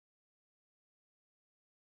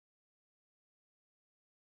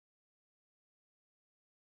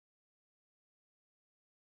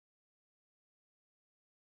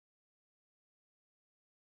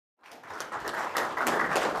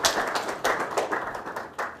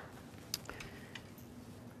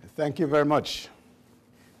Thank you very much.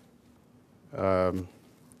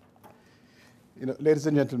 Ladies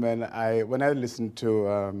and gentlemen, when I listened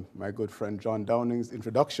to my good friend John Downing's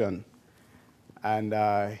introduction, and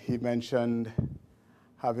he mentioned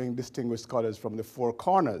having distinguished scholars from the four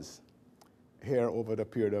corners here over the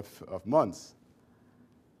period of months,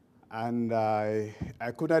 and I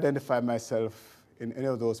couldn't identify myself in any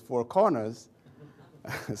of those four corners,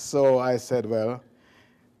 so I said, well,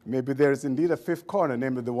 maybe there is indeed a fifth corner,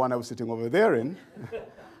 namely the one I was sitting over there in,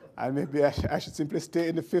 and maybe I should simply stay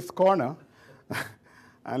in the fifth corner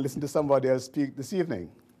and listen to somebody else speak this evening.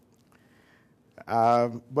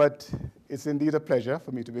 But it's indeed a pleasure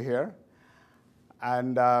for me to be here.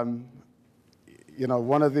 And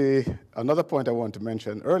another point I want to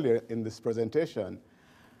mention earlier in this presentation,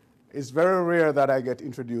 it's very rare that I get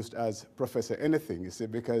introduced as Professor anything, you see,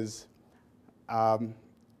 because I'm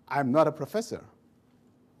not a professor.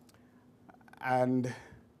 And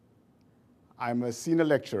I'm a senior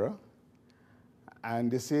lecturer.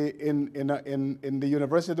 And you see, in the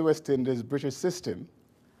University of the West Indies British system,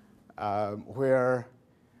 where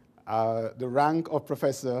the rank of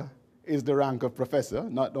professor is the rank of professor,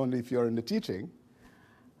 not only if you're in the teaching,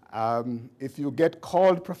 if you get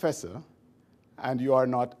called professor and you are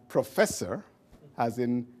not professor, as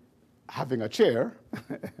in having a chair,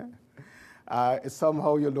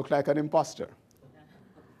 somehow you look like an imposter.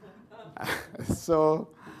 So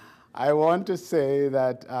I want to say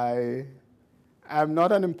that I'm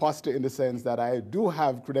not an imposter in the sense that I do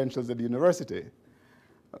have credentials at the university,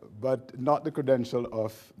 but not the credential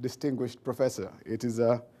of distinguished professor. It is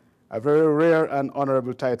a very rare and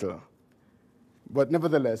honorable title. But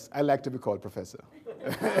nevertheless, I like to be called professor.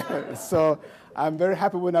 So I'm very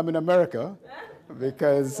happy when I'm in America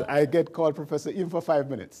because I get called professor even for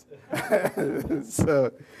 5 minutes.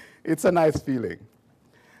 So it's a nice feeling.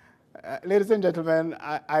 Ladies and gentlemen,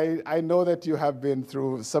 I know that you have been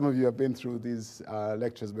through, some of you have been through these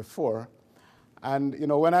lectures before. And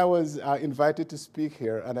when I was invited to speak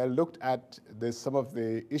here and I looked at some of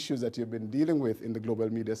the issues that you've been dealing with in the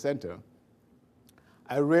Global Media Center,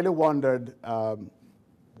 I really wondered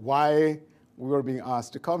why we were being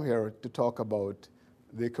asked to come here to talk about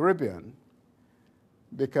the Caribbean.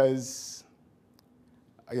 Because,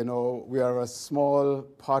 we are a small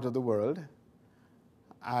part of the world.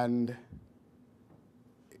 And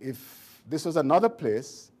if this was another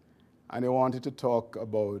place and you wanted to talk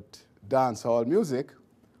about dancehall music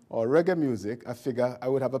or reggae music, I figure I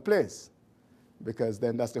would have a place, because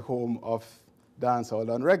then that's the home of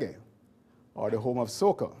dancehall and reggae, or the home of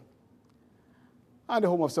soca, and the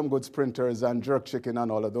home of some good sprinters and jerk chicken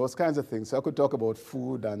and all of those kinds of things. So I could talk about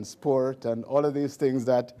food and sport and all of these things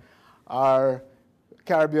that are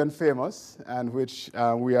Caribbean famous and which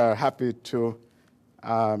we are happy to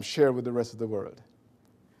share with the rest of the world.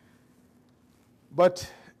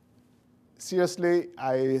 But seriously,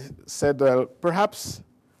 I said, well, perhaps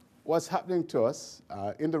what's happening to us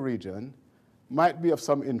in the region might be of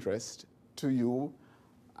some interest to you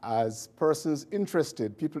as persons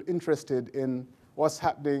interested, people interested in what's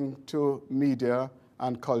happening to media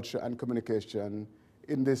and culture and communication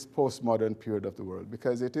in this postmodern period of the world,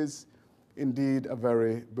 because it is indeed a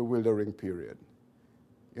very bewildering period.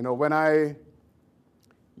 When I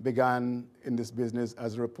began in this business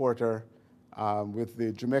as a reporter with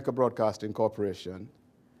the Jamaica Broadcasting Corporation,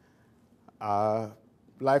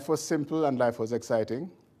 life was simple and life was exciting,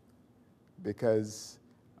 because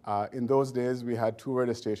in those days we had 2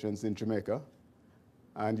 radio stations in Jamaica,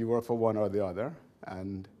 and you worked for one or the other,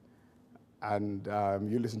 and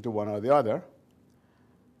you listened to one or the other.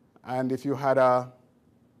 And if you had a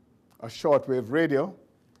shortwave radio,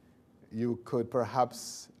 you could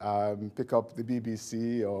perhaps pick up the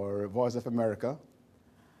BBC or Voice of America.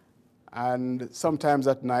 And sometimes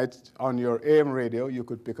at night on your AM radio, you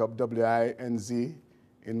could pick up WINZ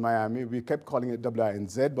in Miami. We kept calling it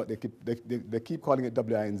WINZ, but they keep calling it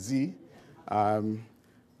WINZ.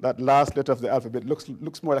 That last letter of the alphabet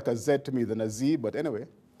looks more like a Z to me than a Z, but anyway.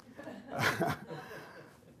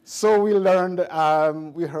 So we learned,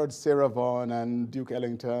 we heard Sarah Vaughan and Duke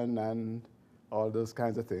Ellington and all those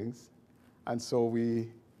kinds of things. And so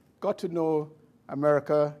we got to know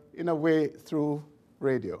America in a way through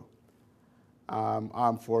radio.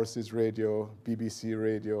 Armed Forces Radio, BBC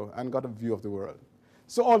Radio, and got a view of the world.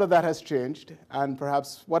 So all of that has changed, and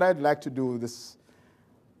perhaps what I'd like to do this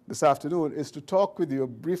afternoon is to talk with you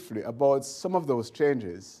briefly about some of those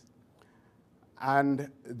changes, and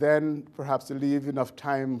then perhaps to leave enough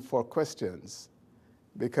time for questions,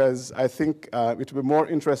 because I think it will be more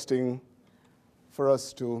interesting for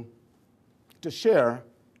us to share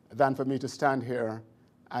than for me to stand here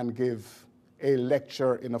and give a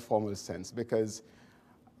lecture in a formal sense, because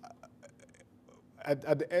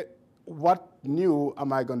what new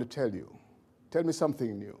am I going to tell you? Tell me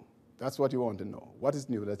something new. That's what you want to know. What is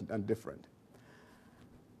new and different?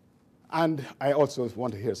 And I also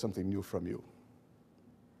want to hear something new from you.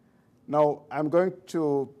 Now, I'm going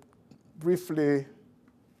to briefly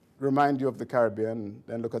remind you of the Caribbean,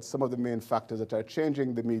 then look at some of the main factors that are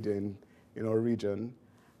changing the media in our region,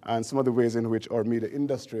 and some of the ways in which our media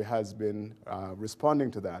industry has been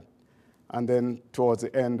responding to that. And then towards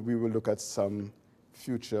the end, we will look at some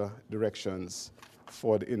future directions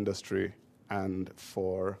for the industry and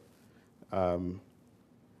for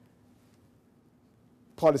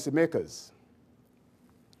policymakers.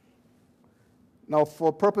 Now,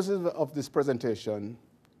 for purposes of this presentation,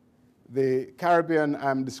 the Caribbean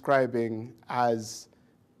I'm describing as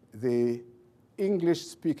the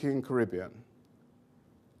English-speaking Caribbean,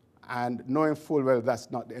 and knowing full well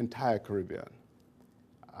that's not the entire Caribbean.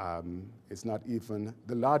 It's not even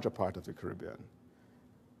the larger part of the Caribbean.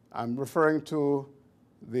 I'm referring to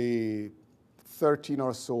the 13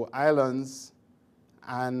 or so islands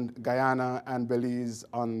and Guyana and Belize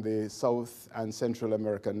on the South and Central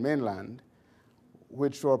American mainland,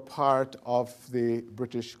 which were part of the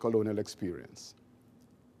British colonial experience.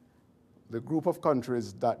 The group of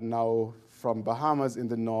countries that now, from Bahamas in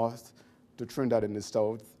the north to Trinidad in the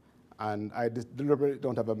south, and I deliberately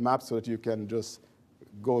don't have a map so that you can just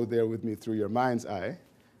go there with me through your mind's eye,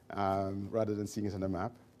 rather than seeing it on a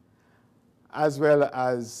map, as well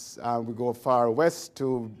as we go far west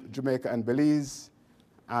to Jamaica and Belize,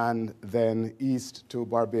 and then east to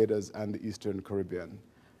Barbados and the Eastern Caribbean.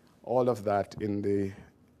 All of that in the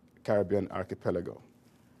Caribbean archipelago.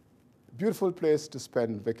 Beautiful place to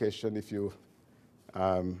spend vacation if you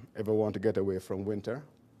ever want to get away from winter,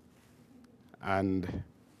 and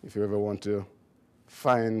if you ever want to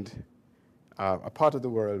find a part of the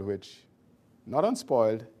world which, not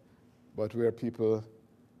unspoiled, but where people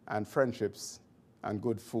and friendships and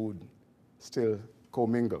good food still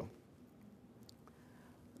commingle.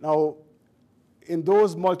 Now, in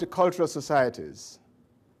those multicultural societies,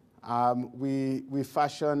 we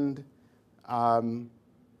fashioned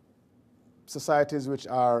societies which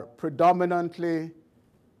are predominantly,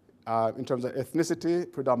 in terms of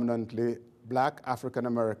ethnicity, predominantly Black, African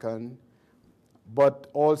American, but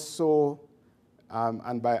also,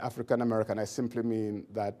 and by African American, I simply mean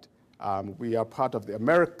that we are part of the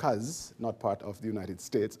Americas, not part of the United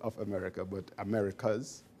States of America, but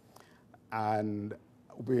Americas, and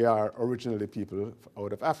we are originally people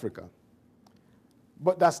out of Africa.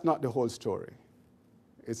 But that's not the whole story.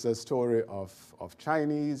 It's a story of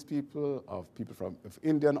Chinese people, of people of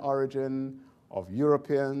Indian origin, of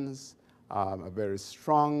Europeans, a very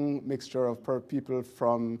strong mixture of people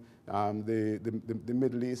from the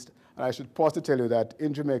Middle East. And I should pause to tell you that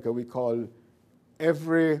in Jamaica, we call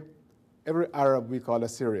every Arab we call a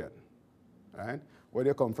Syrian, right? Whether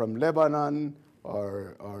you come from Lebanon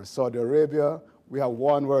or Saudi Arabia, we have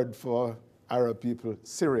one word for Arab people,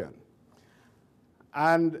 Syrian.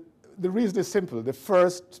 And the reason is simple. The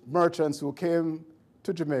first merchants who came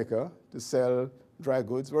to Jamaica to sell dry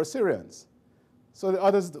goods were Syrians. So the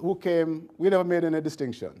others who came, we never made any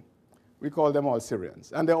distinction. We call them all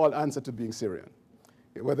Syrians, and they all answer to being Syrian.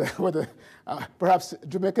 Perhaps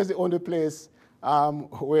Jamaica is the only place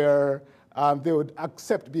where they would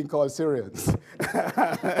accept being called Syrians.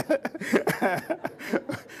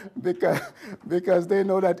 because they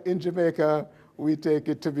know that in Jamaica, we take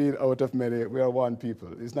it to be out of many, we are one people.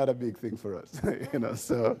 It's not a big thing for us, you know,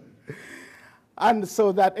 so. And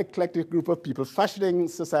so that eclectic group of people fashioning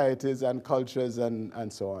societies and cultures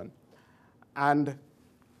and so on. And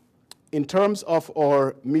in terms of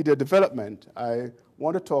our media development, I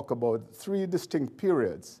want to talk about three distinct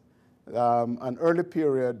periods. An early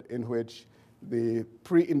period in which the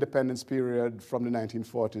pre-independence period from the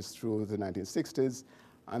 1940s through the 1960s,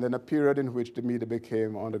 and then a period in which the media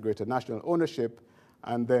became under greater national ownership,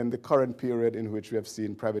 and then the current period in which we have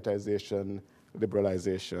seen privatization,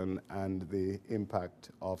 liberalization, and the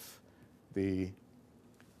impact of the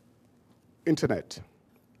internet.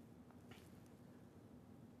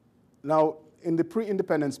 Now, in the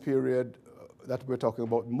pre-independence period that we're talking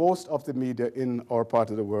about, most of the media in our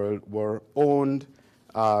part of the world were owned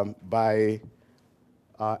by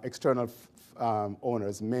external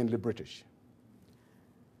owners, mainly British.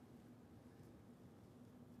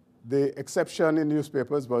 The exception in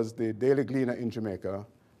newspapers was the Daily Gleaner in Jamaica,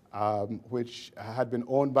 which had been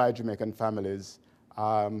owned by Jamaican families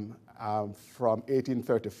from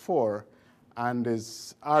 1834 and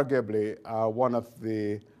is arguably one of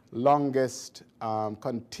the longest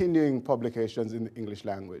continuing publications in the English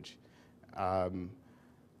language.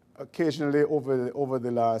 Occasionally, over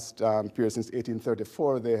the last period since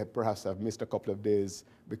 1834, they perhaps have missed a couple of days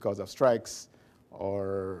because of strikes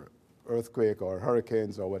or earthquake or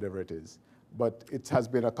hurricanes or whatever it is. But it has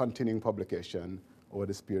been a continuing publication over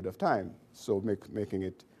this period of time, so making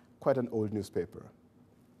it quite an old newspaper.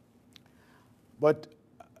 But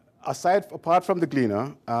apart from the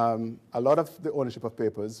Gleaner, a lot of the ownership of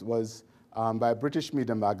papers was by British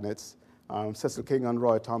media magnates, Cecil King and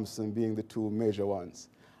Roy Thomson being the two major ones.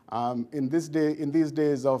 In these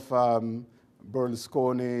days of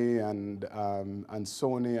Berlusconi and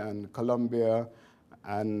Sony and Columbia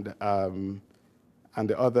and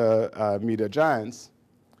the other media giants,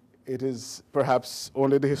 it is perhaps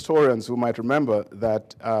only the historians who might remember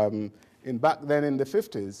that back then in the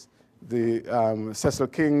 50s, the Cecil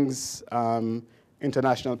King's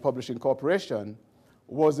International Publishing Corporation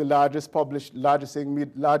was the largest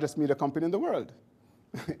media company in the world.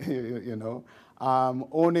 you know,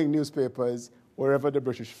 owning newspapers wherever the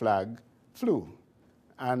British flag flew.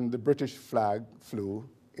 And the British flag flew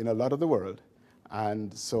in a lot of the world.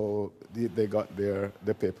 And so they got their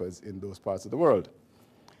papers in those parts of the world.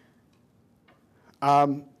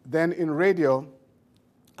 Then in radio,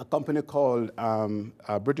 a company called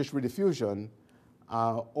British Rediffusion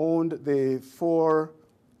owned the four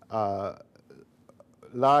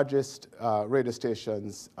largest radio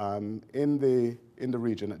stations in the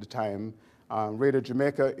region at the time. Radio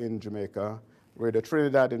Jamaica in Jamaica, Radio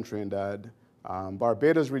Trinidad in Trinidad,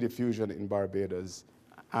 Barbados Rediffusion in Barbados,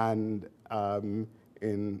 and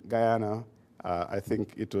in Guyana, I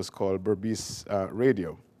think it was called Berbice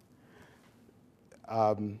Radio.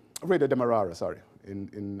 Radio Demerara, sorry,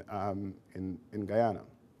 in Guyana.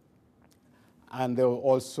 And there were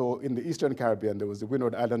also, in the Eastern Caribbean, there was the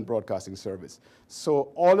Windward Island Broadcasting Service.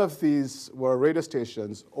 So all of these were radio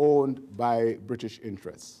stations owned by British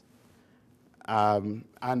interests. And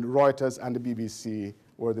Reuters and the BBC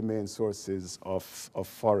were the main sources of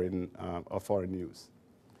foreign news.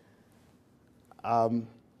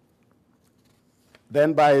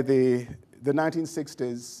 Then by the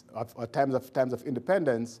 1960s, times of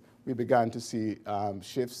independence, we began to see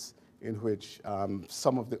shifts in which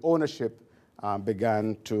some of the ownership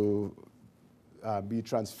began to be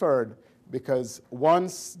transferred, because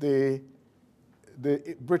once the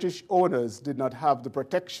British owners did not have the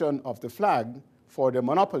protection of the flag for their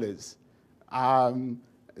monopolies,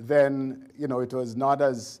 then it was not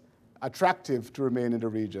as attractive to remain in the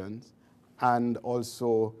regions, and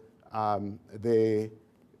also they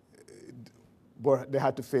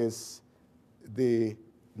had to face the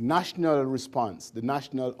national response, the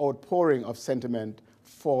national outpouring of sentiment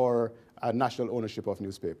for national ownership of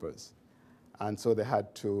newspapers. And so they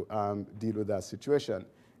had to deal with that situation.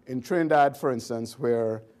 In Trinidad, for instance,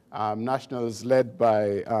 where nationals led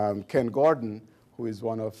by Ken Gordon, who is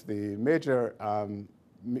one of the major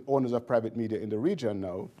owners of private media in the region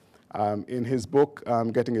now, in his book,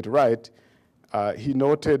 Getting It Right, he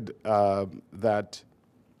noted that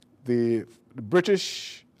the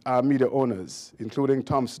British media owners, including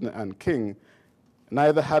Thomson and King,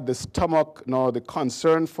 neither had the stomach nor the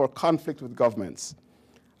concern for conflict with governments.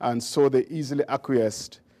 And so they easily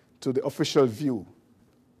acquiesced to the official view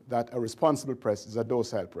that a responsible press is a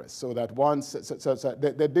docile press. So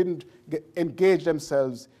that they didn't engage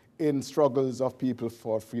themselves in struggles of people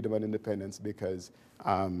for freedom and independence, because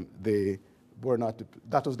that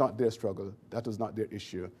was not their struggle, that was not their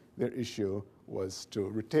issue. Their issue was to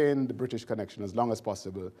retain the British connection as long as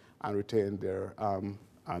possible and retain their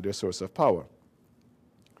source of power.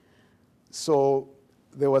 So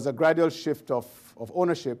there was a gradual shift of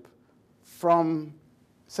ownership from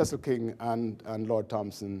Cecil King and Lord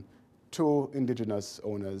Thomson to indigenous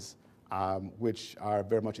owners, which are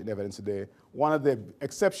very much in evidence today. One of the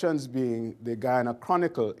exceptions being the Guyana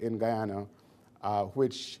Chronicle in Guyana,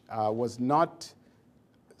 which was not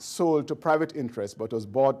sold to private interests, but was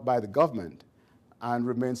bought by the government, and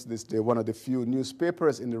remains to this day one of the few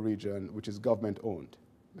newspapers in the region which is government-owned,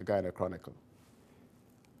 the Guyana Chronicle.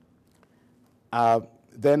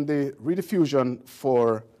 Then the rediffusion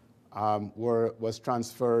was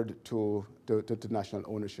transferred to national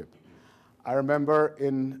ownership. I remember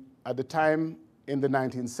at the time in the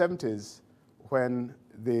 1970s when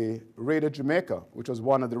the Radio Jamaica, which was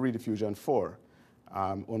one of the rediffusion four,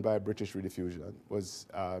 owned by British Rediffusion, was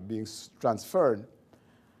being transferred.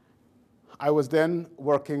 I was then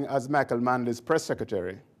working as Michael Manley's press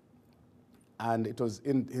secretary, and it was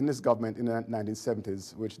in his government in the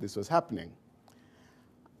 1970s which this was happening.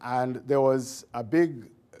 And there was a big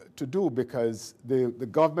to-do because the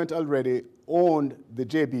government already owned the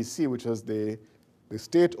JBC, which was the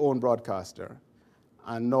state-owned broadcaster,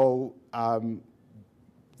 And now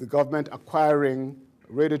the government acquiring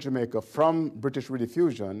Radio Jamaica from British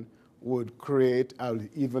Rediffusion would create an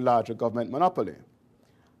even larger government monopoly.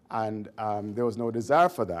 And there was no desire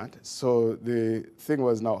for that. So the thing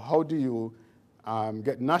was now, how do you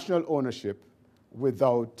get national ownership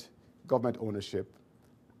without government ownership?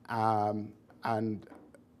 And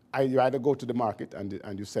you either go to the market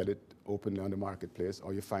and you sell it openly on the marketplace,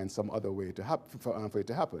 or you find some other way to for it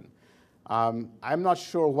to happen. I'm not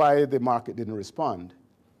sure why the market didn't respond,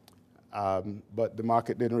 but the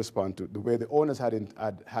market didn't respond to the way the owners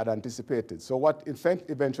had anticipated. So what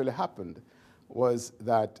eventually happened was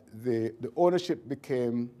that the ownership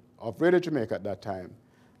became, of Radio Jamaica at that time,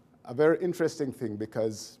 a very interesting thing,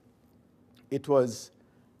 because it was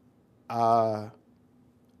the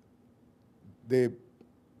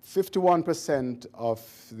 51% of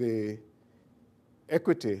the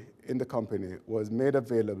equity in the company was made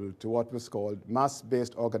available to what was called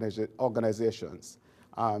mass-based organizations,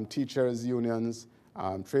 teachers' unions,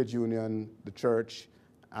 trade union, the church,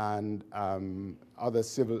 and other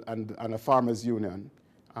civil, and a farmers' union.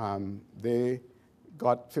 They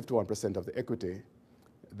got 51% of the equity.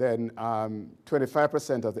 Then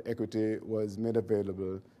 25% of the equity was made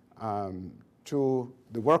available to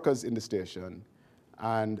the workers in the station,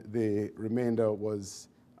 and the remainder was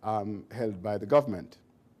held by the government.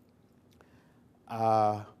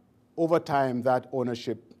 Over time, that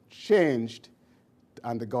ownership changed,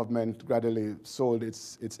 and the government gradually sold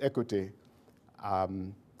its equity.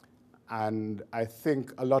 And I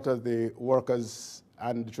think a lot of the workers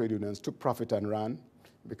and the trade unions took profit and ran,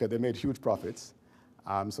 because they made huge profits,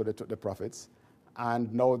 so they took the profits.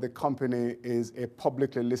 And now the company is a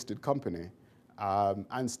publicly listed company,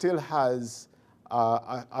 and still has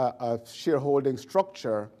a shareholding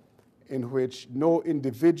structure in which no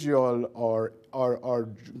individual or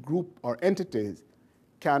group or entities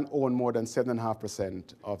can own more than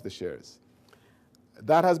 7.5% of the shares.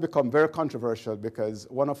 That has become very controversial, because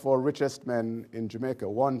one of our richest men in Jamaica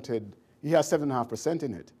he has 7.5%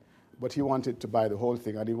 in it, but he wanted to buy the whole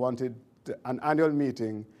thing, and he wanted an annual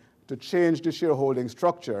meeting to change the shareholding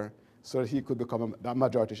structure so that he could become a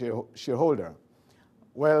majority shareholder.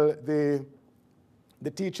 Well, the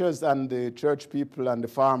teachers and the church people and the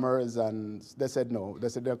farmers, and they said no. They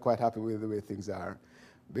said they're quite happy with the way things are,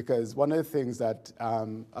 because one of the things that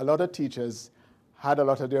a lot of teachers had a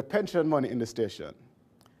lot of their pension money in the station.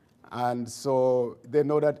 And so they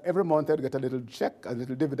know that every month they'd get a little check, a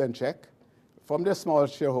little dividend check from their small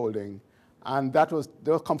shareholding. And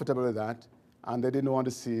they were comfortable with that. And they didn't want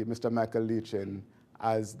to see Mr. Michael Leachin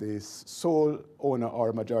as the sole owner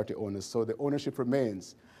or majority owner. So the ownership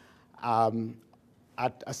remains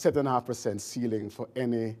at a 7.5% ceiling for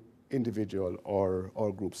any individual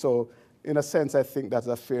or group. So in a sense, I think that's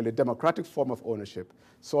a fairly democratic form of ownership.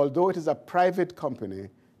 So although it is a private company,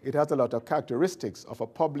 it has a lot of characteristics of a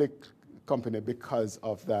public company because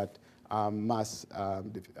of that mass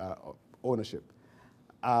ownership.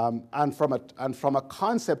 And from a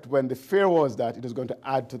concept, when the fear was that it was going to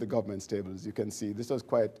add to the government stables, you can see this was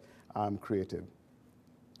quite creative.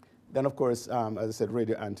 Then, of course, as I said,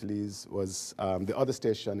 Radio Antilles was the other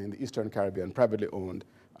station in the Eastern Caribbean, privately owned,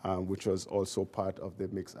 which was also part of the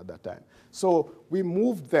mix at that time. So we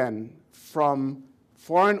moved then from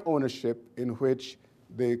foreign ownership, in which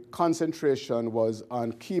the concentration was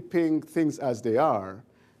on keeping things as they are,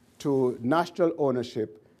 to national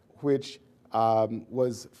ownership, which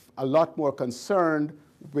was a lot more concerned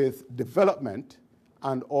with development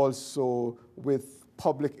and also with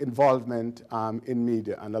public involvement in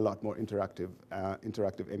media and a lot more interactive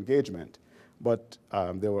engagement. But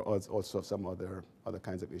there were also some other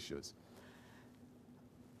kinds of issues.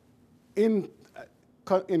 In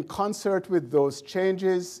concert with those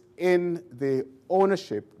changes in the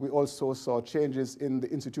ownership, we also saw changes in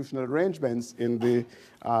the institutional arrangements in the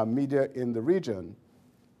media in the region.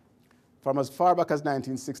 From as far back as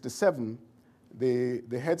 1967,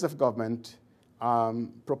 the heads of government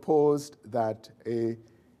proposed that a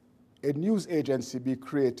news agency be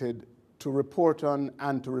created to report on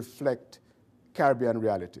and to reflect Caribbean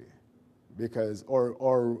reality, because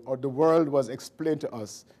or the world was explained to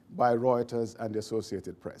us by Reuters and the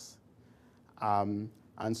Associated Press. And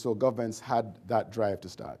so governments had that drive to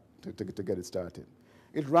start, to get it started.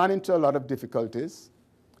 It ran into a lot of difficulties.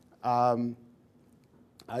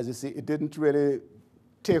 As you see, it didn't really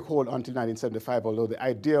take hold until 1975, although the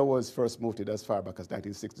idea was first mooted as far back as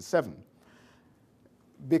 1967.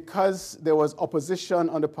 Because there was opposition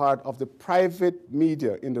on the part of the private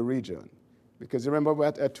media in the region, because you remember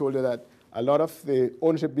what I told you, that a lot of the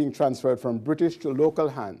ownership being transferred from British to local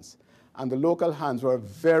hands, and the local hands were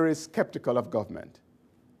very skeptical of government.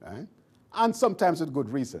 right? And sometimes with good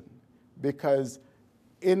reason, because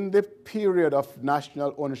in the period of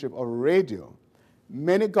national ownership of radio,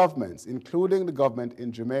 many governments, including the government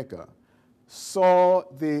in Jamaica, saw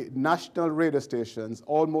the national radio stations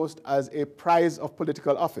almost as a prize of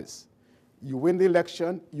political office. You win the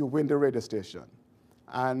election, you win the radio station.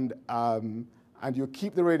 And you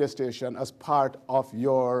keep the radio station as part of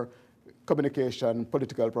your communication,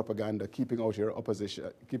 political propaganda, keeping out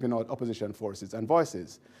opposition forces and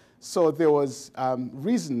voices. So there was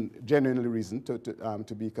genuinely reason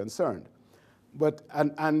to be concerned.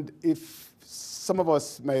 And if some of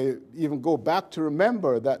us may even go back to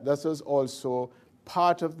remember that this was also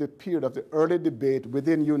part of the period of the early debate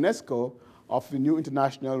within UNESCO of the new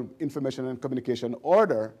International Information and Communication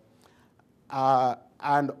Order,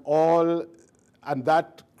 and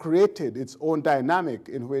that created its own dynamic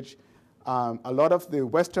in which a lot of the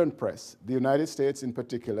Western press, the United States in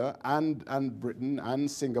particular, and Britain and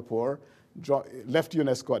Singapore, left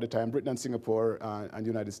UNESCO at the time. Britain and Singapore and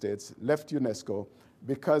United States left UNESCO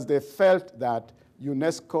because they felt that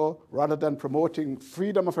UNESCO, rather than promoting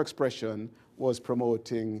freedom of expression, was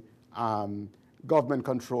promoting government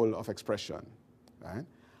control of expression, right?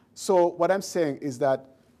 So what I'm saying is that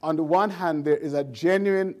on the one hand, there is a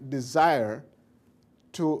genuine desire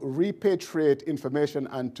to repatriate information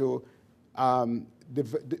and to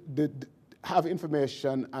have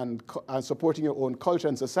information and supporting your own culture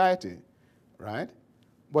and society, right?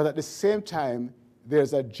 But at the same time,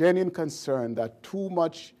 there's a genuine concern that too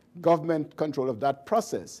much government control of that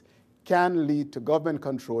process can lead to government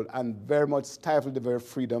control and very much stifle the very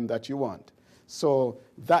freedom that you want. So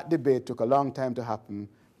that debate took a long time to happen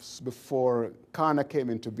before CARNA came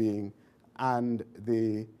into being, and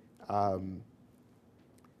then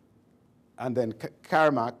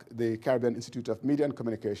CARMAC, the Caribbean Institute of Media and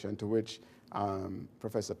Communication, to which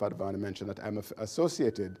Professor Padovani mentioned that I'm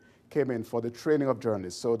associated, came in for the training of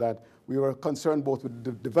journalists, so that we were concerned both with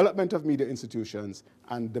the development of media institutions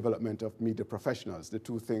and development of media professionals. The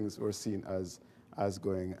two things were seen as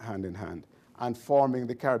going hand in hand. And forming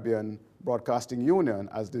the Caribbean Broadcasting Union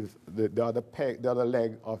as the other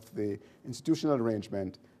leg of the institutional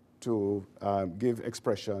arrangement to give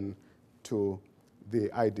expression to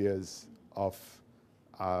the ideas of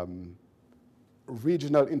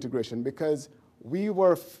regional integration, because we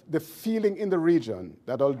were the feeling in the region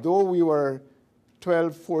that although we were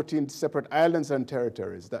 12, 14 separate islands and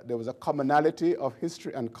territories, that there was a commonality of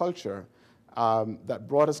history and culture that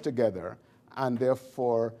brought us together, and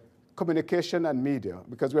therefore communication and media,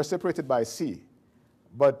 because we are separated by sea.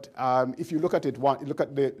 But if you look at it, look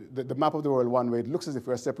at the map of the world one way, it looks as if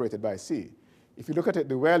we are separated by sea. If you look at it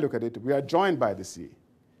the way I look at it, we are joined by the sea.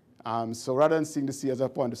 So rather than seeing the sea as a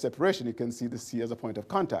point of separation, you can see the sea as a point of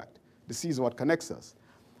contact. The sea is what connects us,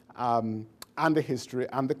 and the history,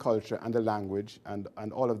 and the culture, and the language, and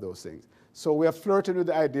all of those things. So we have flirted with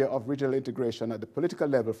the idea of regional integration at the political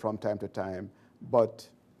level from time to time, but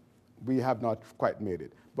we have not quite made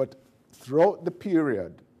it. But throughout the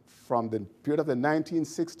period, from the period of the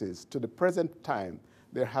 1960s to the present time,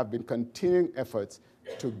 there have been continuing efforts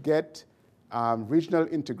to get regional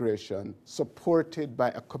integration supported by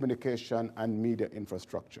a communication and media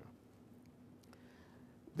infrastructure.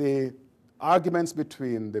 The arguments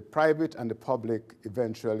between the private and the public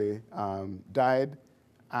eventually died,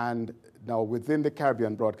 and now within the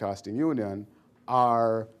Caribbean Broadcasting Union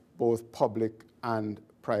are both public and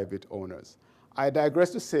private owners. I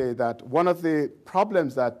digress to say that one of the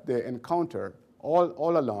problems that they encounter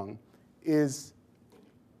all along is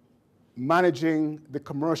managing the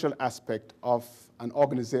commercial aspect of an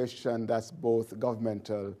organization that's both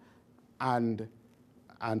governmental and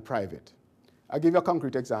private. I'll give you a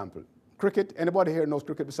concrete example. Cricket, anybody here knows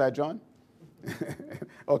cricket besides John?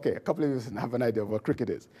 Okay, a couple of you have an idea of what cricket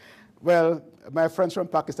is. Well, my friends from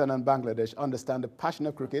Pakistan and Bangladesh understand the passion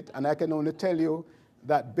of cricket, and I can only tell you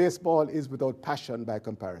that baseball is without passion by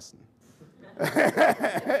comparison.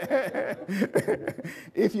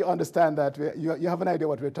 If you understand that, you have an idea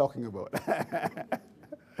what we're talking about.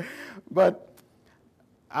 But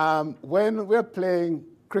when we're playing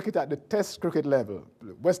cricket at the test cricket level,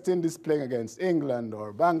 West Indies playing against England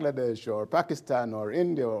or Bangladesh or Pakistan or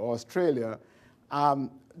India or Australia,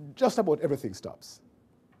 just about everything stops.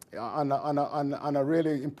 On a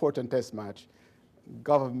really important test match,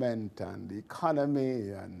 government and the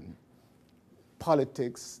economy and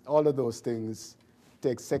politics, all of those things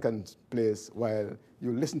take second place while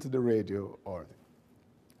you listen to the radio.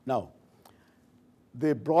 Now,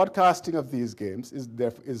 the broadcasting of these games is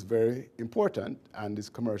very important and is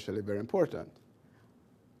commercially very important.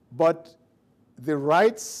 But the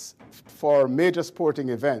rights for major sporting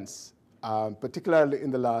events particularly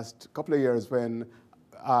in the last couple of years when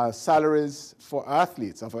salaries for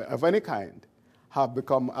athletes of any kind have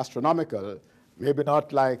become astronomical, maybe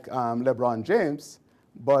not like LeBron James,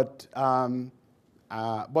 but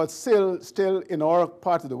still in our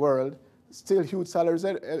part of the world, still huge salaries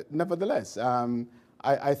nevertheless.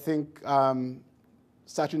 I think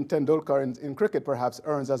Sachin Tendulkar in cricket perhaps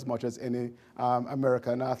earns as much as any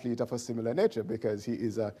American athlete of a similar nature because he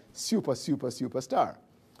is a superstar.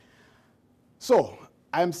 So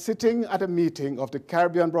I'm sitting at a meeting of the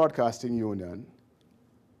Caribbean Broadcasting Union,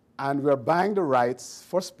 and we're buying the rights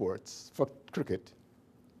for sports, for cricket.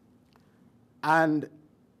 And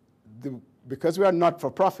because we are not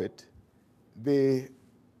for profit, the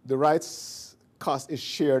rights cost is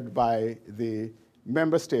shared by the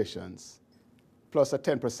member stations, plus a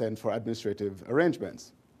 10% for administrative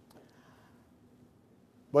arrangements.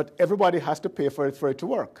 But everybody has to pay for it to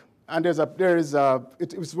work. And it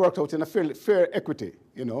was worked out in a fair equity,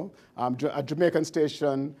 you know. A Jamaican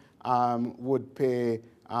station would pay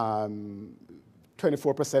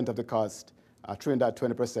 24% of the cost, Trinidad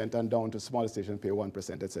 20%, and down to smaller stations pay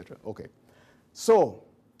 1%, etc. Okay. So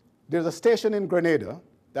there's a station in Grenada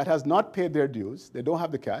that has not paid their dues. They don't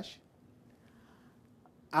have the cash.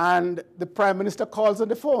 And the Prime Minister calls on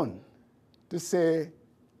the phone to say,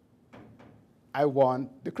 I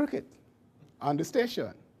want the cricket on the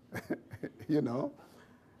station. You know?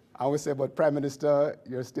 I would say, but Prime Minister,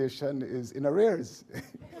 your station is in arrears.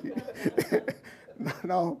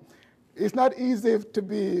 Now, it's not easy to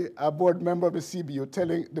be a board member of the CBU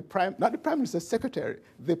telling not the Prime Minister's secretary,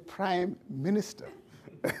 the Prime Minister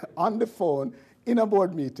on the phone in a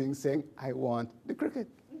board meeting saying, I want the cricket.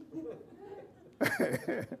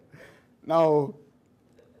 Now,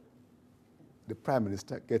 the Prime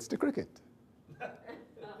Minister gets the cricket.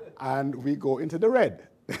 And we go into the red.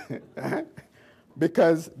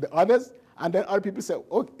 Because the others, and then other people say,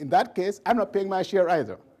 oh, in that case, I'm not paying my share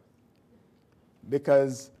either.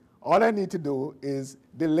 Because all I need to do is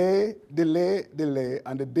delay,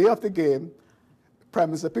 and the day of the game, Prime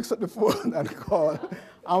Minister picks up the phone and calls,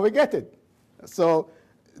 and we get it. So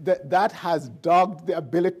that has dogged the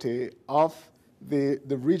ability of the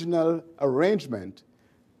regional arrangement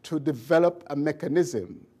to develop a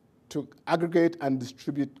mechanism to aggregate and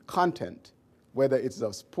distribute content, whether it's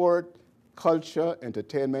of sport, culture,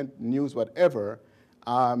 entertainment, news, whatever,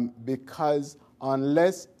 because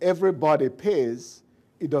unless everybody pays,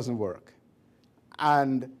 it doesn't work.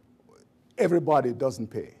 And everybody doesn't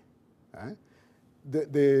pay. Right?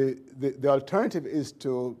 The alternative is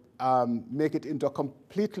to make it into a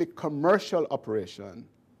completely commercial operation.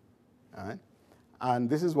 Right? And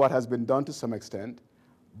this is what has been done to some extent.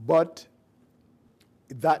 But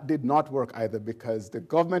that did not work either because the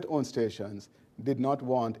government-owned stations did not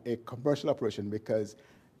want a commercial operation because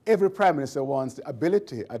every prime minister wants the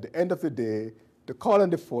ability at the end of the day to call on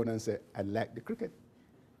the phone and say, I like the cricket.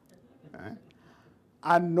 Right?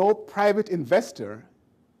 And no private investor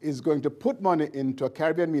is going to put money into a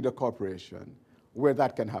Caribbean Media Corporation where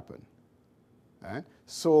that can happen. Right?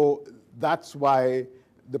 So that's why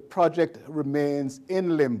the project remains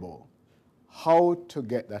in limbo, how to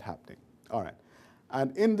get that happening. All right.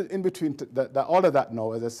 And in between all of that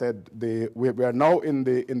now, as I said, we are now in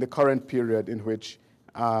the current period in which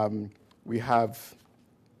we have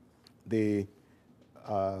the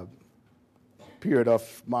period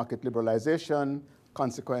of market liberalization,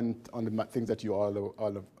 consequent on the things that you all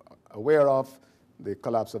are aware of, the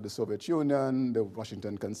collapse of the Soviet Union, the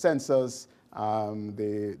Washington Consensus,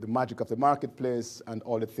 the magic of the marketplace, and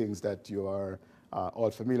all the things that you are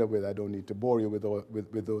all familiar with. I don't need to bore you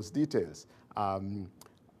with those details.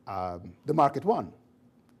 The market won,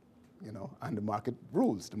 you know, and the market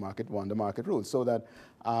rules. The market won, the market rules. So that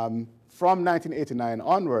from 1989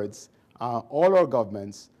 onwards, all our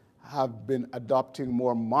governments have been adopting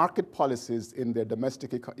more market policies in their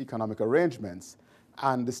domestic economic arrangements,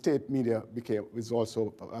 and the state media is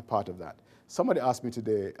also a part of that. Somebody asked me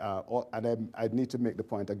today, and I need to make the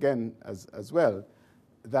point again as well,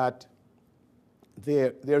 that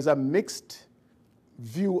there's a mixed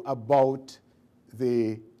view about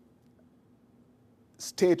the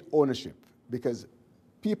state ownership because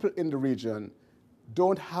people in the region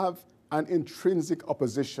don't have an intrinsic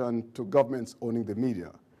opposition to governments owning the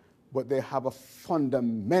media, but they have a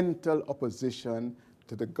fundamental opposition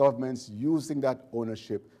to the governments using that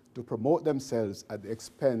ownership to promote themselves at the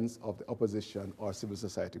expense of the opposition or civil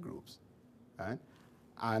society groups, right?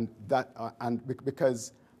 And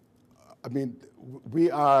because, I mean,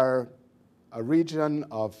 we are a region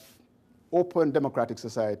of open democratic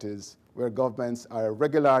societies where governments are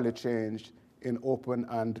regularly changed in open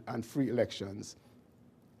and free elections.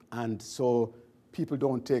 And so people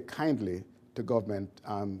don't take kindly to government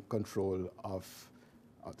control of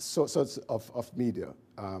sorts of media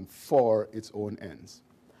for its own ends.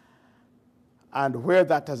 And where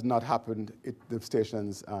that has not happened, the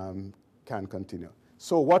stations can continue.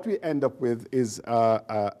 So what we end up with is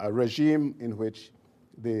a regime in which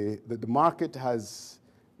the market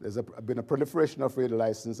there's been a proliferation of radio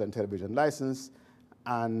license and television license,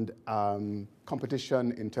 and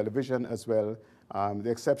competition in television as well. The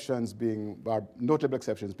exceptions being, notable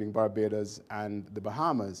exceptions being Barbados and the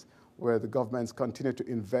Bahamas, where the governments continue to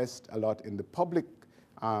invest a lot in the public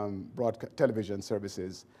television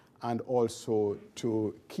services and also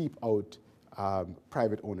to keep out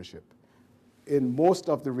private ownership. In most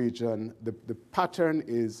of the region, the pattern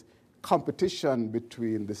is competition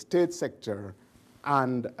between the state sector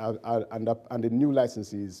and the new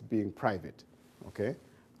licensees being private, okay?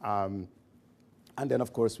 And then,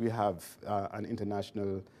 of course, we have an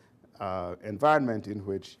international environment in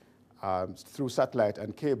which, through satellite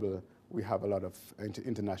and cable, we have a lot of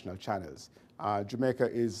international channels. Jamaica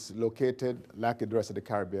is located, like the rest of the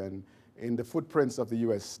Caribbean, in the footprints of the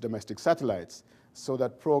US domestic satellites, so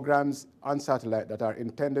that programs on satellite that are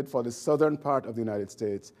intended for the southern part of the United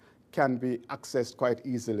States can be accessed quite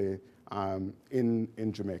easily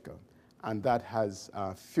in Jamaica. And that has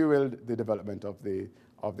fueled the development of the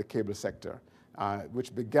cable sector,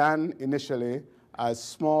 which began initially as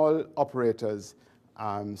small operators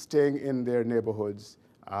staying in their neighborhoods,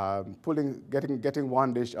 getting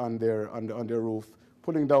one dish on their roof,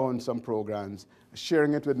 pulling down some programs,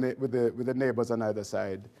 sharing it with the neighbors on either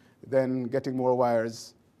side, then getting more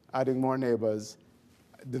wires, adding more neighbors,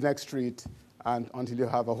 the next street, and until you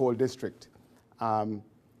have a whole district.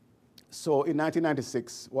 So in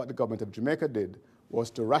 1996, what the government of Jamaica did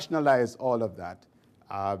was to rationalize all of that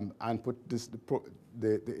and put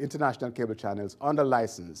the international cable channels under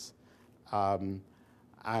license,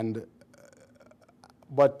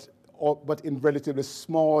 but in relatively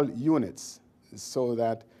small units, so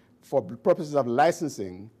that for purposes of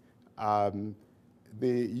licensing,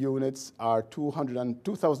 the units are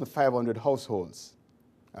 2,500 households,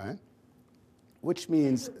 right? Which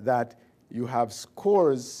means that you have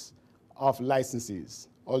scores of licensees.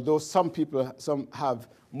 Although some have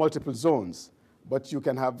multiple zones, but you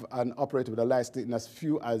can have an operator with a license in as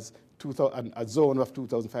few as a zone of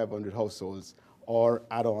 2,500 households, or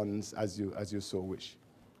add-ons as you so wish.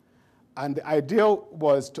 And the idea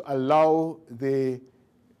was to allow the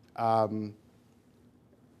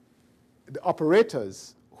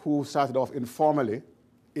operators who started off informally,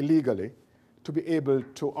 illegally, to be able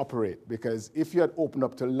to operate. Because if you had opened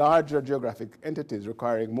up to larger geographic entities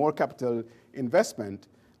requiring more capital investment,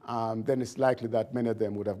 then it's likely that many of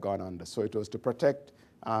them would have gone under. So it was to protect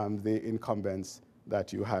the incumbents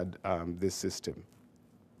that you had this system.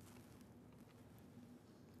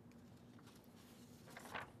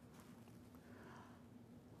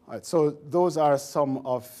 All right, so those are some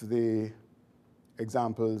of the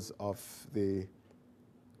examples of the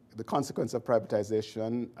consequence of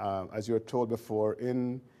privatization. As you were told before,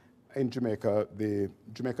 in Jamaica, the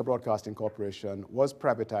Jamaica Broadcasting Corporation was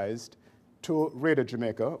privatized to Radio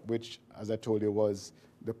Jamaica, which, as I told you, was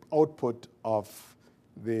the output of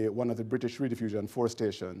one of the British rediffusion 4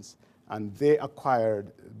 stations. And they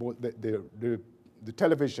acquired both the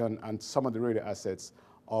television and some of the radio assets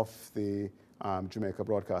of the Jamaica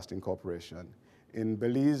Broadcasting Corporation. In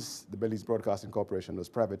Belize, the Belize Broadcasting Corporation was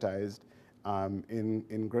privatized.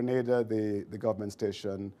 In Grenada, the government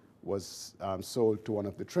station was sold to one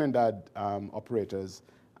of the Trinidad operators.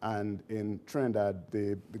 And in Trinidad,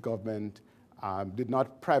 the government did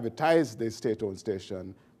not privatize the state-owned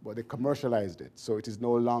station, but they commercialized it. So it is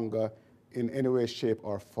no longer in any way, shape,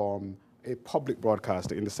 or form a public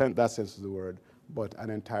broadcaster in that sense of the word, but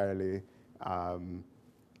an entirely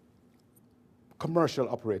commercial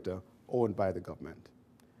operator owned by the government.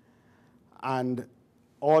 And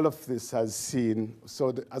all of this has seen,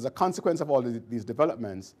 so as a consequence of all these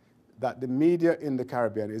developments, that the media in the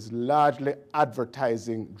Caribbean is largely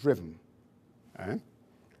advertising driven. Right?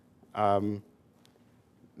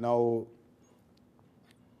 Now,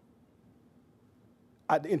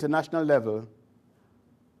 at the international level,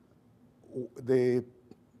 the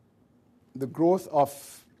growth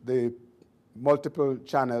of the multiple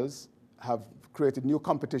channels have created new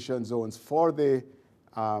competition zones for the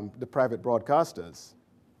private broadcasters.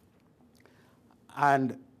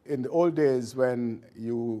 And in the old days, when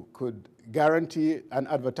you could guarantee an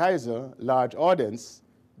advertiser large audience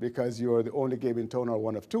because you're the only game in town or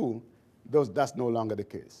one of two, that's no longer the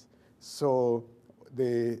case. So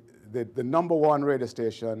the #1 radio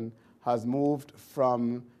station has moved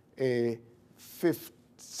from a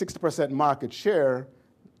 60% market share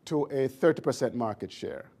to a 30% market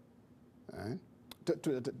share. Right?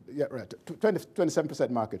 27%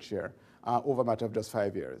 market share over a matter of just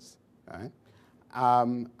 5 years. Right?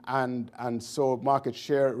 And so market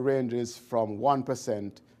share ranges from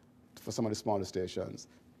 1% for some of the smaller stations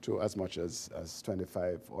to as much as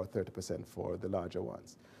 25 or 30% for the larger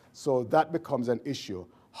ones. So that becomes an issue.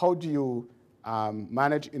 How do you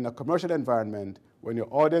manage in a commercial environment when your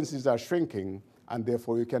audiences are shrinking and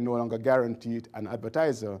therefore you can no longer guarantee an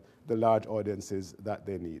advertiser the large audiences that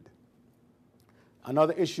they need?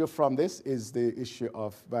 Another issue from this is the issue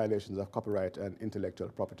of violations of copyright and intellectual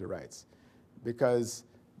property rights, because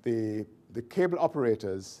the cable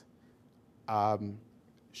operators,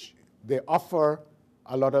 they offer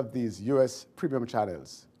a lot of these US premium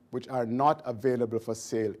channels which are not available for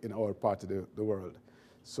sale in our part of the world.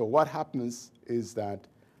 So what happens is that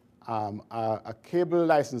a cable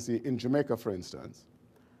licensee in Jamaica, for instance,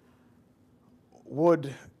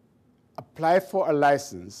 would apply for a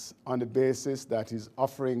license on the basis that he's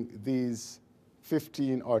offering these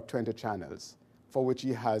 15 or 20 channels for which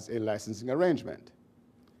he has a licensing arrangement.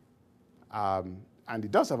 And he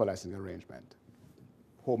does have a licensing arrangement.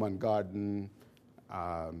 Home and Garden,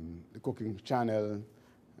 the cooking channel,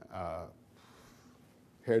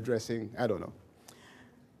 hairdressing, I don't know.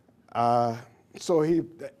 So he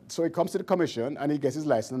comes to the commission and he gets his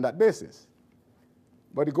license on that basis.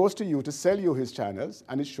 But he goes to you to sell you his channels,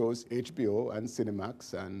 and it shows HBO and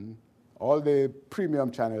Cinemax and all the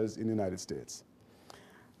premium channels in the United States.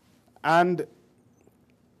 And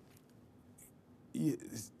he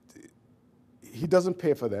doesn't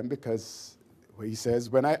pay for them because he says,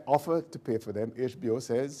 when I offer to pay for them, HBO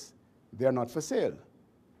says they're not for sale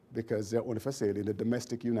because they're only for sale in the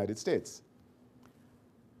domestic United States.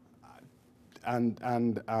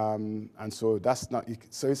 And so that's not,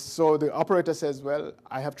 so the operator says, well,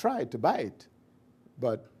 I have tried to buy it,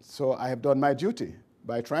 but so I have done my duty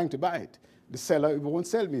by trying to buy it. The seller won't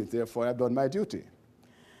sell me, therefore I've done my duty.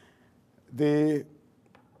 The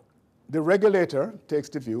regulator takes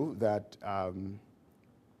the view that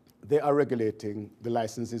they are regulating the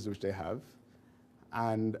licenses which they have,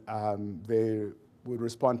 and they would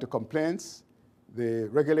respond to complaints. The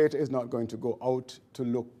regulator is not going to go out to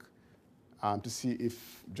look to see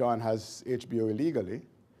if John has HBO illegally.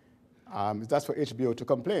 That's for HBO to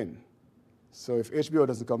complain. So if HBO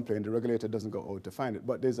doesn't complain, the regulator doesn't go out to find it.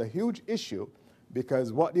 But there's a huge issue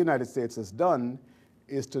because what the United States has done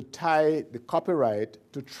is to tie the copyright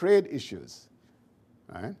to trade issues,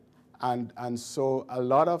 right? And so a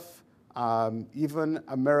lot of even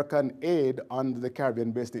American aid under the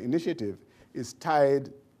Caribbean Basin Initiative is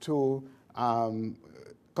tied to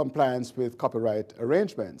compliance with copyright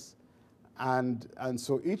arrangements. And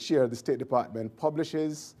so each year the State Department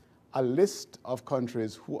publishes a list of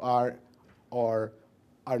countries who are or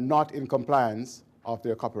are not in compliance of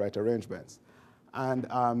their copyright arrangements. And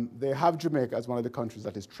they have Jamaica as one of the countries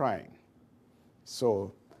that is trying.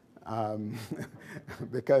 So,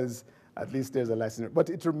 because at least there's a license. But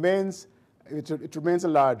it remains a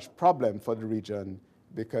large problem for the region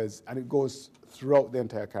because, and it goes throughout the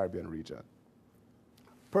entire Caribbean region.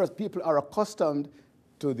 People are accustomed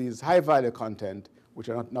to these high-value content which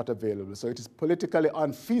are not available. So it is politically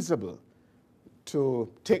unfeasible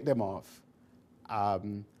to take them off.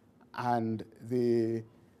 And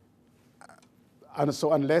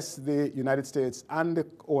so unless the United States and the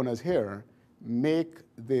owners here make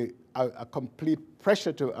a complete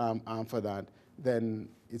pressure for that, then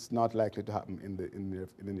it's not likely to happen in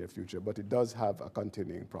the near future. But it does have a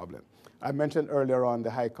continuing problem. I mentioned earlier on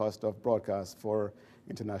the high cost of broadcast for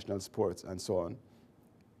international sports and so on,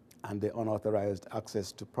 and the unauthorized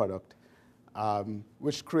access to product,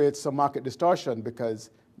 which creates some market distortion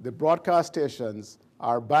because the broadcast stations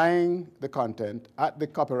are buying the content at the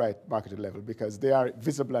copyright marketed level because they are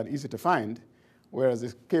visible and easy to find, whereas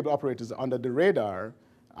the cable operators under the radar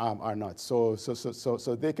are not. So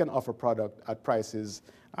they can offer product at prices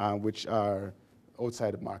which are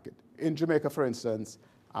outside of market. In Jamaica, for instance,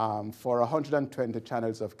 for 120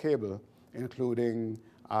 channels of cable, including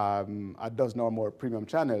a dozen or more premium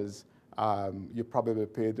channels, you probably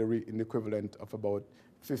pay the equivalent of about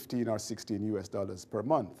 15 or 16 US dollars per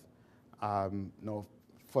month. No,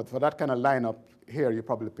 for that kind of lineup here, you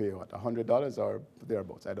probably pay what, $100 or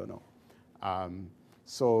thereabouts, I don't know.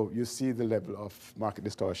 So you see the level of market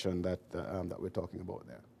distortion that we're talking about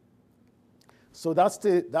there. So that's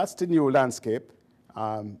the new landscape,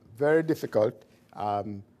 very difficult,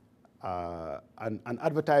 an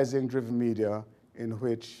advertising-driven media in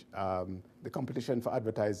which the competition for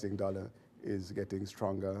advertising dollar is getting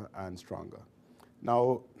stronger and stronger.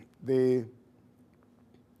 Now,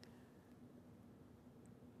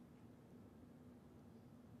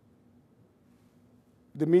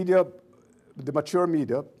 the media, the mature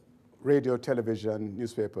media, radio, television,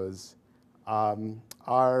 newspapers,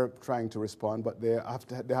 are trying to respond, but they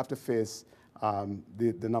have to face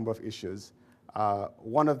the number of issues.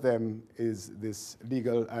 One of them is this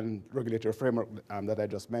legal and regulatory framework that I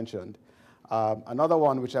just mentioned. Another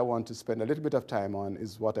one which I want to spend a little bit of time on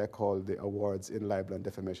is what I call the awards in libel and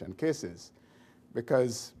defamation cases.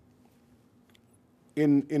 Because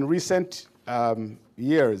in recent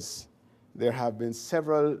years, there have been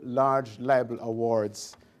several large libel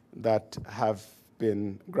awards that have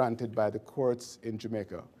been granted by the courts in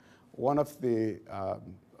Jamaica. One of the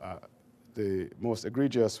most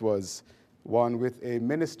egregious was one with a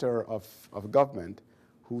minister of government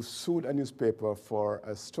who sued a newspaper for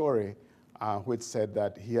a story which said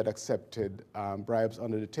that he had accepted bribes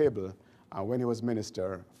under the table when he was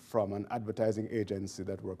minister from an advertising agency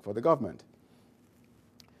that worked for the government.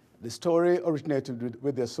 The story originated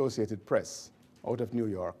with the Associated Press out of New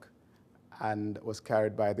York and was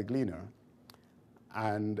carried by the Gleaner.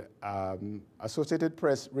 And Associated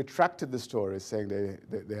Press retracted the story, saying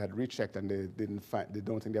they had rechecked and they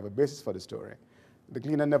don't think they have a basis for the story. The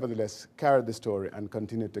Gleaner nevertheless carried the story and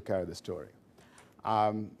continued to carry the story.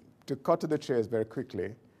 To cut to the chase very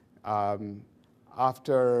quickly,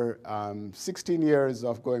 after 16 years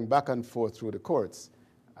of going back and forth through the courts,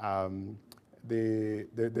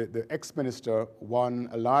 the ex-minister won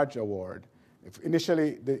a large award.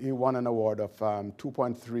 Initially, he won an award of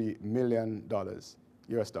 $2.3 million,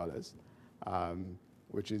 US dollars,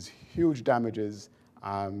 which is huge damages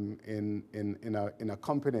in a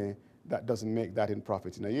company that doesn't make that in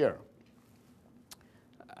profit in a year.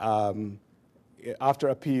 After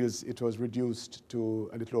appeals, it was reduced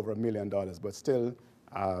to a little over $1 million, but still,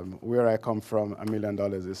 where I come from, $1 million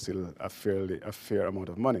is still a fair amount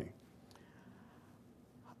of money.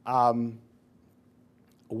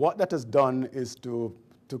 What that has done is to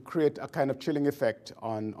create a kind of chilling effect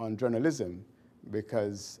on journalism,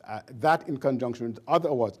 because that, in conjunction with other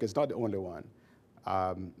awards, because it's not the only one,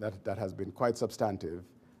 that has been quite substantive.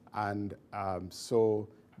 And so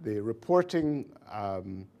the reporting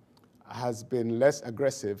has been less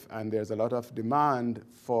aggressive, and there's a lot of demand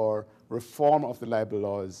for reform of the libel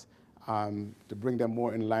laws to bring them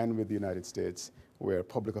more in line with the United States, where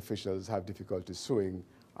public officials have difficulty suing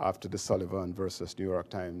after the Sullivan versus New York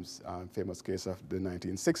Times famous case of the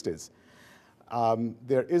 1960s.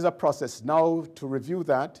 There is a process now to review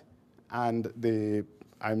that, and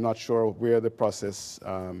I'm not sure where the process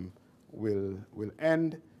will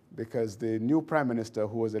end, because the new Prime Minister,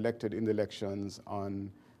 who was elected in the elections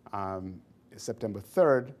on September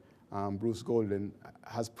 3rd, Bruce Golden,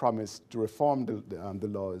 has promised to reform the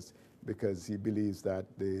laws, because he believes that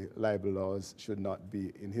the libel laws should not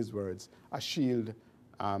be, in his words, a shield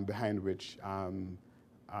behind which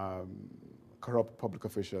corrupt public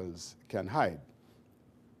officials can hide.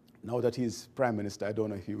 Now that he's Prime Minister, I don't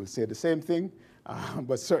know if he will say the same thing,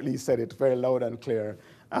 but certainly he said it very loud and clear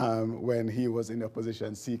when he was in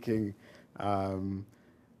opposition seeking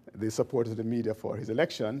the support of the media for his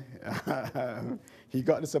election. He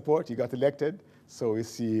got the support, he got elected, so we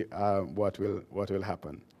see what will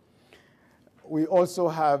happen. We also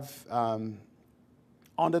have,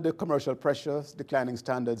 under the commercial pressures, declining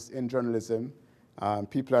standards in journalism.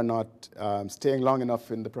 People are not staying long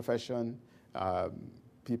enough in the profession.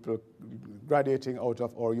 People graduating out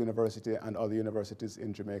of our university and other universities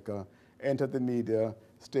in Jamaica enter the media,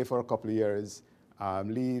 stay for a couple of years,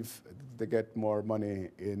 leave, they get more money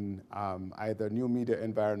in either new media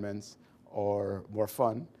environments or more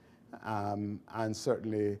fun, and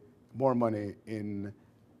certainly more money in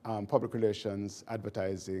public relations,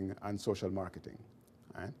 advertising, and social marketing.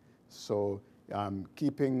 Right? So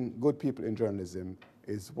keeping good people in journalism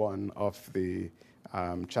is one of the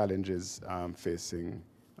challenges facing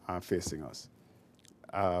us.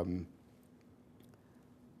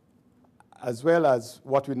 As well as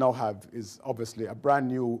what we now have is obviously a brand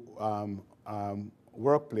new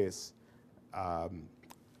workplace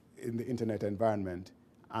in the internet environment,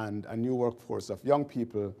 and a new workforce of young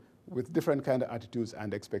people with different kind of attitudes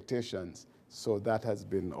and expectations. So that has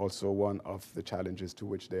been also one of the challenges to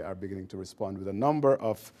which they are beginning to respond with a number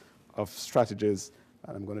of strategies,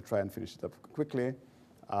 and I'm going to try and finish it up quickly,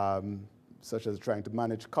 such as trying to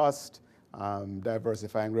manage cost,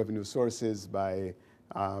 diversifying revenue sources by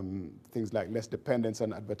things like less dependence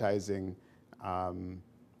on advertising, the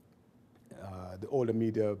older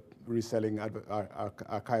media reselling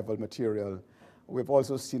archival material. We've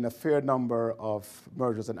also seen a fair number of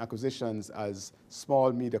mergers and acquisitions as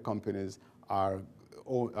small media companies are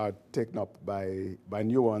taken up by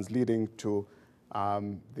new ones, leading to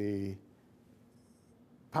the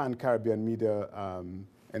Pan-Caribbean media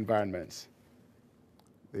environments.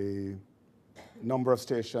 The number of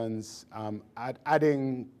stations,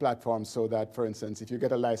 adding platforms so that, for instance, if you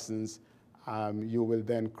get a license, you will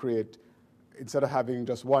then create, instead of having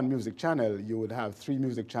just one music channel, you would have 3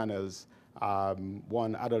 music channels,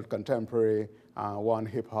 one adult contemporary, one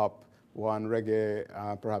hip hop, one reggae,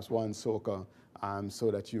 perhaps one soca, so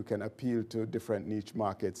that you can appeal to different niche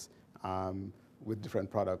markets with different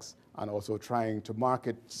products, and also trying to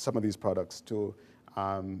market some of these products to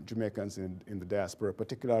Jamaicans in the diaspora,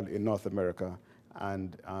 particularly in North America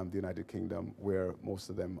and the United Kingdom, where most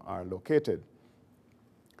of them are located.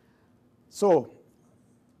 So,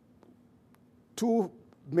 2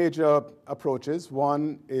 major approaches.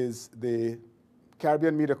 One is the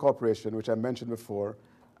Caribbean Media Corporation, which I mentioned before,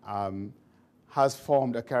 has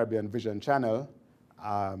formed a Caribbean Vision channel,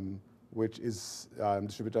 which is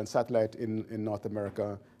distributed on satellite in North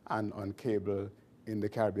America and on cable in the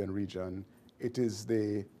Caribbean region. It is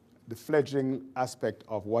the fledgling aspect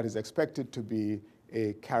of what is expected to be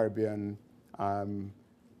a Caribbean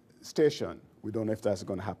station. We don't know if that's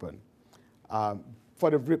going to happen. For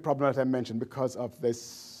the problem that I mentioned, because of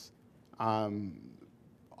this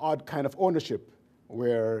odd kind of ownership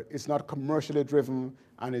where it's not commercially driven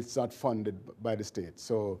and it's not funded by the state.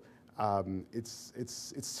 So its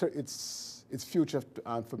future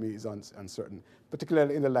for me is uncertain,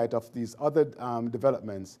 particularly in the light of these other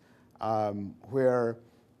developments where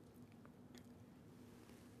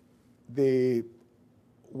the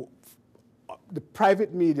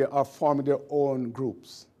private media are forming their own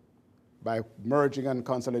groups by merging and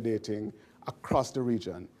consolidating across the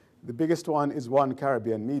region. The biggest one is One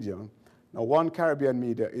Caribbean Media. Now, One Caribbean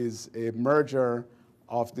Media is a merger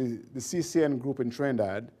of the CCN group in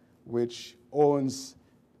Trinidad, which owns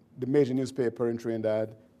the major newspaper in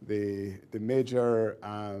Trinidad, the major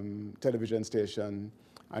television station,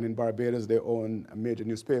 and in Barbados they own a major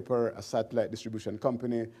newspaper, a satellite distribution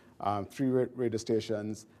company, 3 radio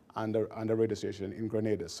stations, and a radio station in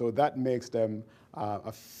Grenada. So that makes them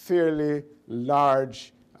a fairly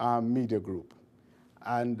large media group.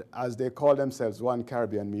 And as they call themselves One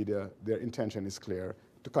Caribbean Media, their intention is clear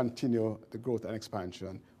to continue the growth and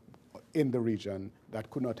expansion in the region that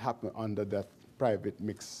could not happen under that private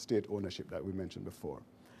mixed state ownership that we mentioned before.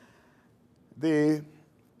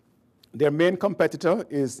 Their main competitor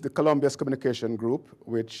is the Columbia's Communication Group,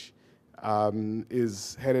 which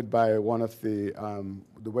is headed by one of the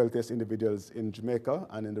wealthiest individuals in Jamaica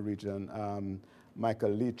and in the region, Michael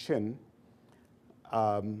Lee Chin,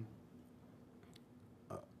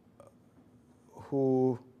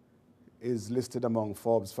 who is listed among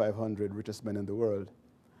Forbes 500 richest men in the world.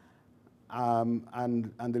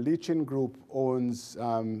 And the Lee Chin Group owns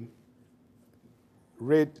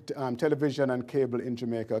television and cable in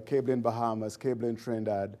Jamaica, cable in Bahamas, cable in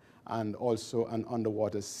Trinidad, and also an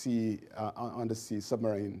undersea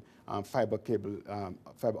submarine fiber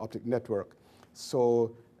optic network.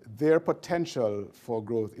 So their potential for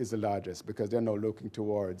growth is the largest because they're now looking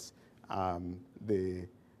towards the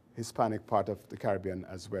Hispanic part of the Caribbean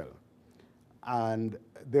as well. And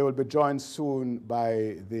they will be joined soon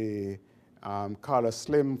by the Carlos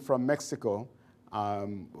Slim from Mexico,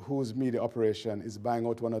 whose media operation is buying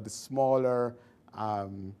out one of the smaller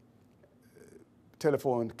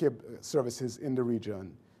telephone services in the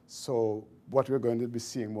region. So what we're going to be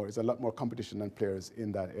seeing more is a lot more competition and players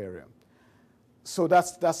in that area. So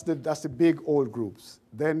that's the big old groups.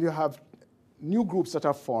 Then you have new groups that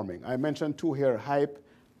are forming. I mentioned 2 here, Hype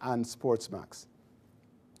and Sportsmax.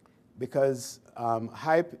 Because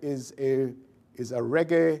Hype is a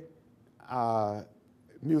reggae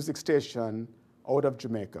music station out of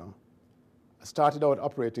Jamaica. Started out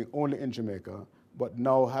operating only in Jamaica, but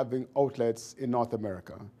now having outlets in North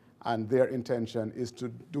America. And their intention is to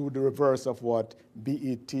do the reverse of what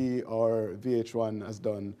BET or VH1 has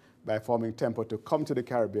done by forming Tempo to come to the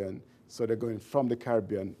Caribbean. So they're going from the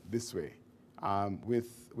Caribbean this way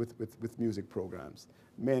with music programs,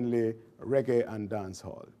 mainly reggae and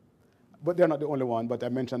dancehall. But they're not the only one, but I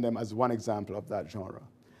mentioned them as one example of that genre.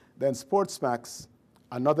 Then Sportsmax,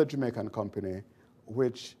 another Jamaican company,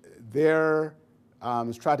 which their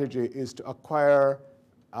strategy is to acquire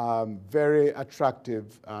very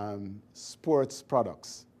attractive sports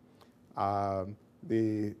products.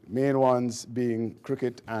 The main ones being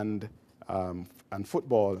cricket and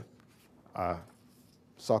football,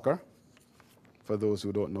 soccer, for those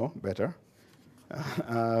who don't know better.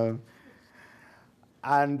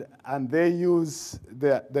 And they use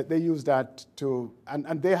that to,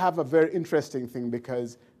 and they have a very interesting thing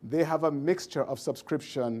because they have a mixture of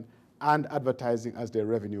subscription and advertising as their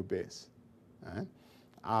revenue base. Right?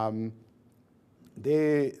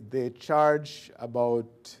 They charge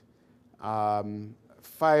about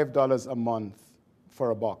 $5 a month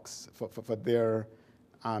for a box for their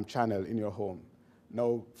channel in your home.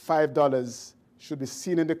 Now, $5 should be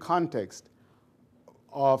seen in the context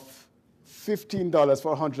of $15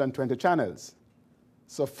 for 120 channels.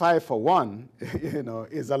 So 5 for 1,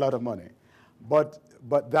 is a lot of money. But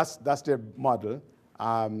that's their model.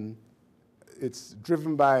 It's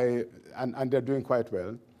driven by, and they're doing quite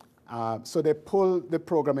well. So they pull the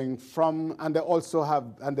programming from, and they also have,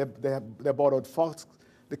 and they bought out Fox,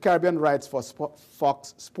 the Caribbean rights for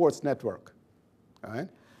Fox Sports Network, all right?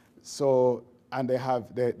 So, and they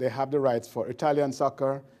have the rights for Italian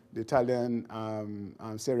soccer, the Italian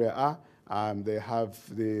Serie A. They have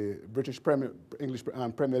the English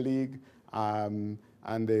Premier League, and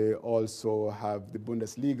they also have the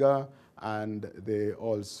Bundesliga, and they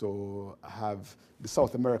also have the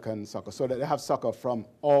South American soccer. So they have soccer from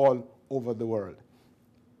all over the world.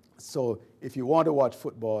 So if you want to watch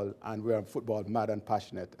football, and we're football mad and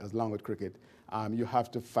passionate, as long with cricket, you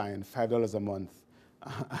have to find $5 a month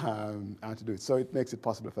to do it. So it makes it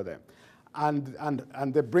possible for them.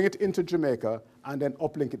 And they bring it into Jamaica and then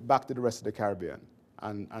uplink it back to the rest of the Caribbean,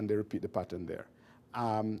 and they repeat the pattern there.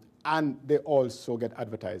 And they also get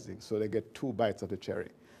advertising, so they get 2 bites of the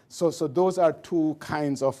cherry. So those are 2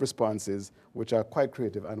 kinds of responses which are quite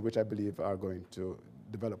creative and which I believe are going to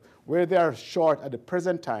develop. Where they are short at the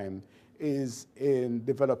present time is in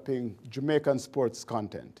developing Jamaican sports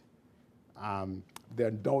content.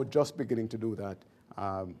 They're now just beginning to do that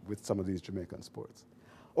with some of these Jamaican sports.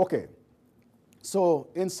 Okay. So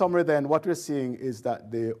in summary then, what we're seeing is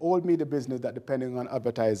that the old media business that depending on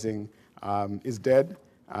advertising is dead,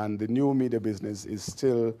 and the new media business is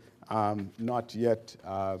still not yet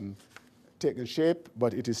taking shape,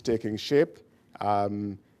 but it is taking shape.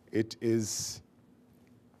 It is,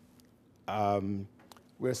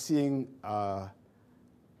 we're seeing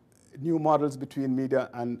new models between media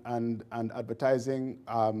and advertising,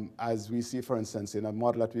 as we see, for instance, in a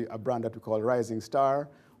brand that we call Rising Star,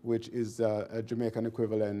 which is a Jamaican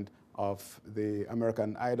equivalent of the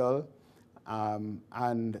American Idol, and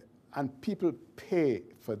people pay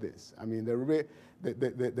for this. I mean,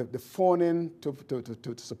 the phone-in to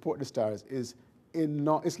support the stars it's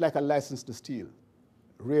like a license to steal,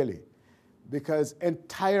 really, because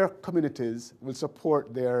entire communities will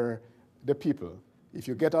support the people. If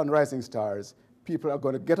you get on Rising Stars, people are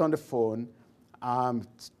going to get on the phone,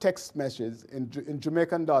 text messages in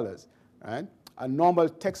Jamaican dollars, right? A normal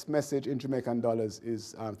text message in Jamaican dollars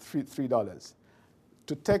is $3.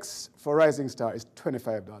 To text for Rising Star is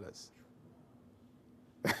 $25.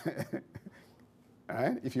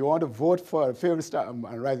 Right? If you want to vote for a favorite star on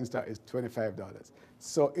Rising Star, it's $25.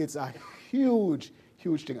 So it's a huge,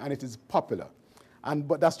 huge thing, and it is popular.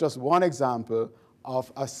 But that's just one example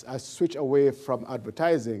of a switch away from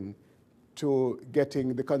advertising to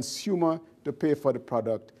getting the consumer to pay for the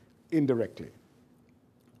product indirectly.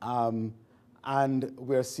 And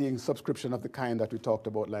we're seeing subscription of the kind that we talked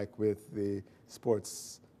about, like with the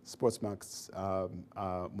Sportsmax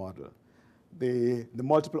model. The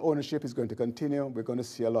multiple ownership is going to continue. We're going to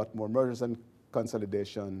see a lot more mergers and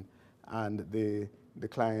consolidation, and the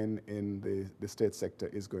decline in the state sector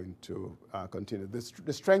is going to continue.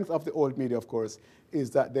 The strength of the old media, of course,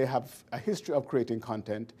 is that they have a history of creating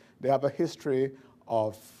content. They have a history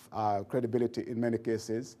of credibility in many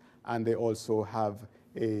cases, and they also have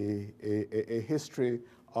a history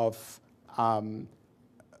of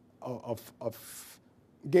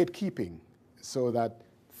gatekeeping, so that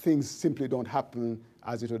things simply don't happen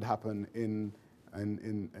as it would happen in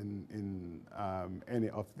any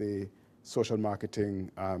of the social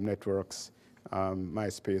marketing networks,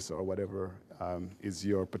 MySpace or whatever is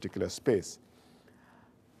your particular space.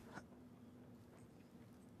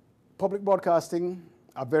 Public broadcasting,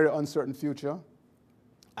 a very uncertain future.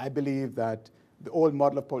 I believe that the old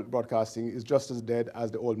model of public broadcasting is just as dead as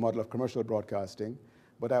the old model of commercial broadcasting,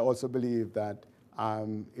 but I also believe that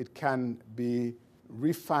it can be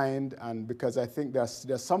refined, and because I think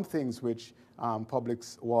there's some things which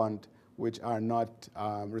publics want which are not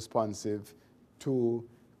responsive to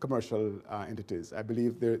commercial entities. I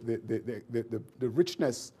believe the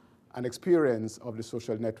richness and experience of the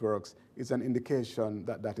social networks is an indication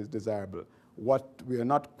that that is desirable. What we are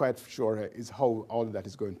not quite sure is how all of that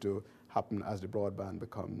is going to happen as the broadband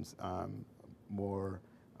becomes more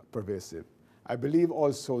pervasive. I believe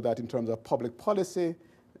also that in terms of public policy,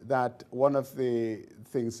 that one of the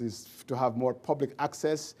things is to have more public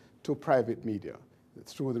access to private media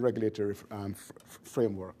through the regulatory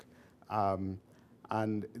framework.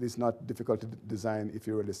 And it is not difficult to design if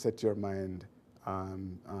you really set your mind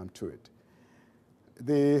to it.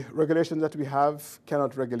 the regulations that we have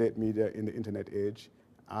cannot regulate media in the internet age.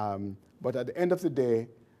 But at the end of the day,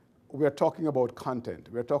 we're talking about content.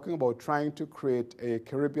 We're talking about trying to create a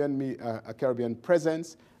Caribbean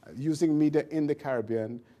presence using media in the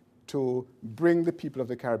Caribbean to bring the people of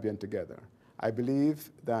the Caribbean together. I believe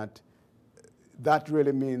that that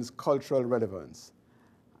really means cultural relevance.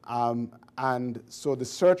 And so the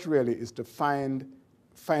search really is to find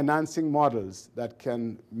financing models that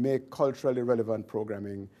can make culturally relevant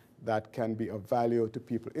programming that can be of value to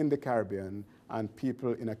people in the Caribbean and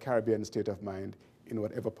people in a Caribbean state of mind in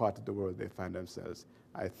whatever part of the world they find themselves.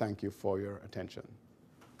 I thank you for your attention.